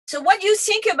So what do you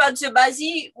think about the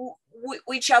Bazille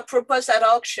which are proposed at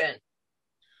auction?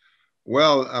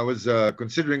 Well, I was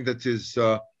considering that is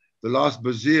the last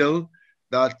Bazille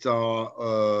that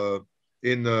are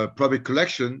in a private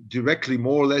collection, directly,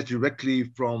 more or less directly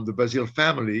from the Bazille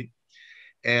family,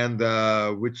 and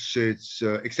which it's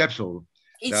exceptional.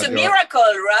 It's a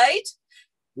miracle, right?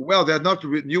 Well, they're not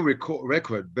new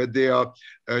record, but they are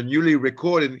newly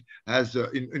recorded as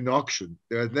in auction.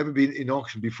 They have never been in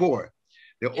auction before.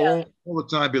 They all the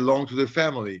time belong to the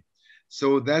family.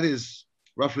 So that is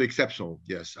roughly exceptional.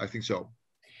 Yes, I think so.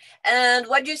 And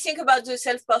what do you think about the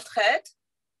self-portrait?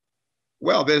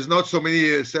 Well, there's not so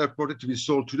many self-portraits to be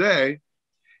sold today,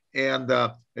 and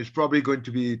it's probably going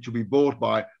to be bought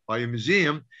by a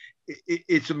museum.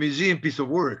 It's a museum piece of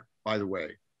work, by the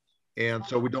way, and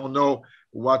so we don't know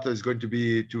what is going to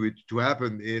be to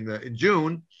happen in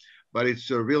June, but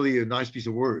it's really a nice piece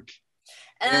of work.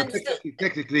 And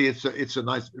technically, it's a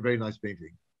nice, very nice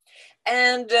painting.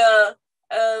 And the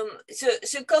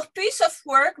corpus of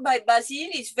work by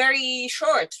Bazille is very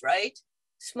short, right?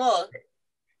 Small.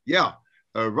 Yeah,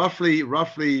 roughly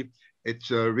it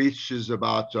reaches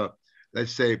about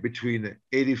let's say between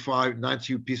 85,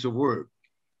 90 piece of work.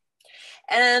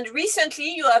 And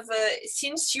recently you have,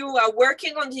 since you are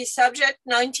working on this subject,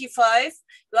 95,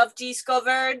 you have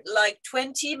discovered like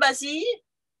 20 Bazille?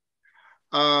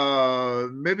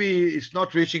 Maybe it's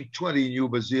not reaching 20 new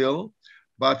Bazille,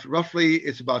 but roughly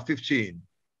it's about 15.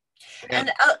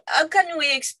 And how can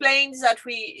we explain that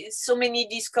so many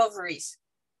discoveries?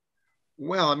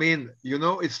 Well, I mean, you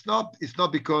know, it's not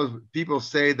because people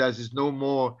say that there's no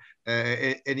more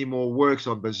any more works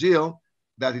on Bazille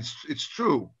that it's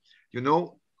true. You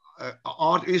know,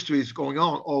 art history is going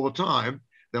on all the time.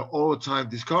 There are all the time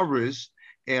discoveries,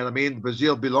 and I mean,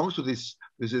 Bazille belongs to this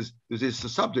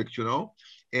subject, you know.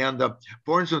 And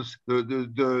for instance,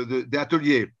 the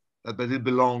atelier that Bazille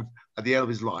belonged at the end of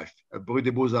his life, Rue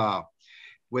des Beaux-Arts,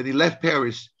 when he left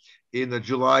Paris in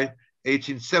July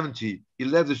 1870, he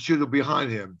left the studio behind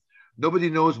him. Nobody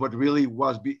knows what really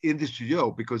was in the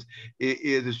studio, because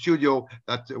the studio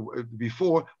that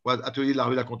before was Atelier La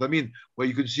Rue de la Contamine, where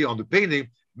you can see on the painting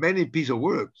many pieces of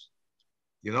works,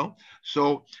 you know.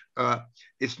 So well,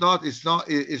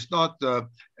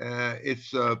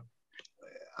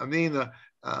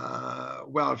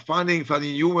 finding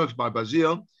new works by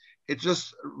Bazille, it's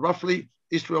just roughly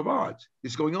history of art.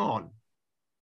 It's going on.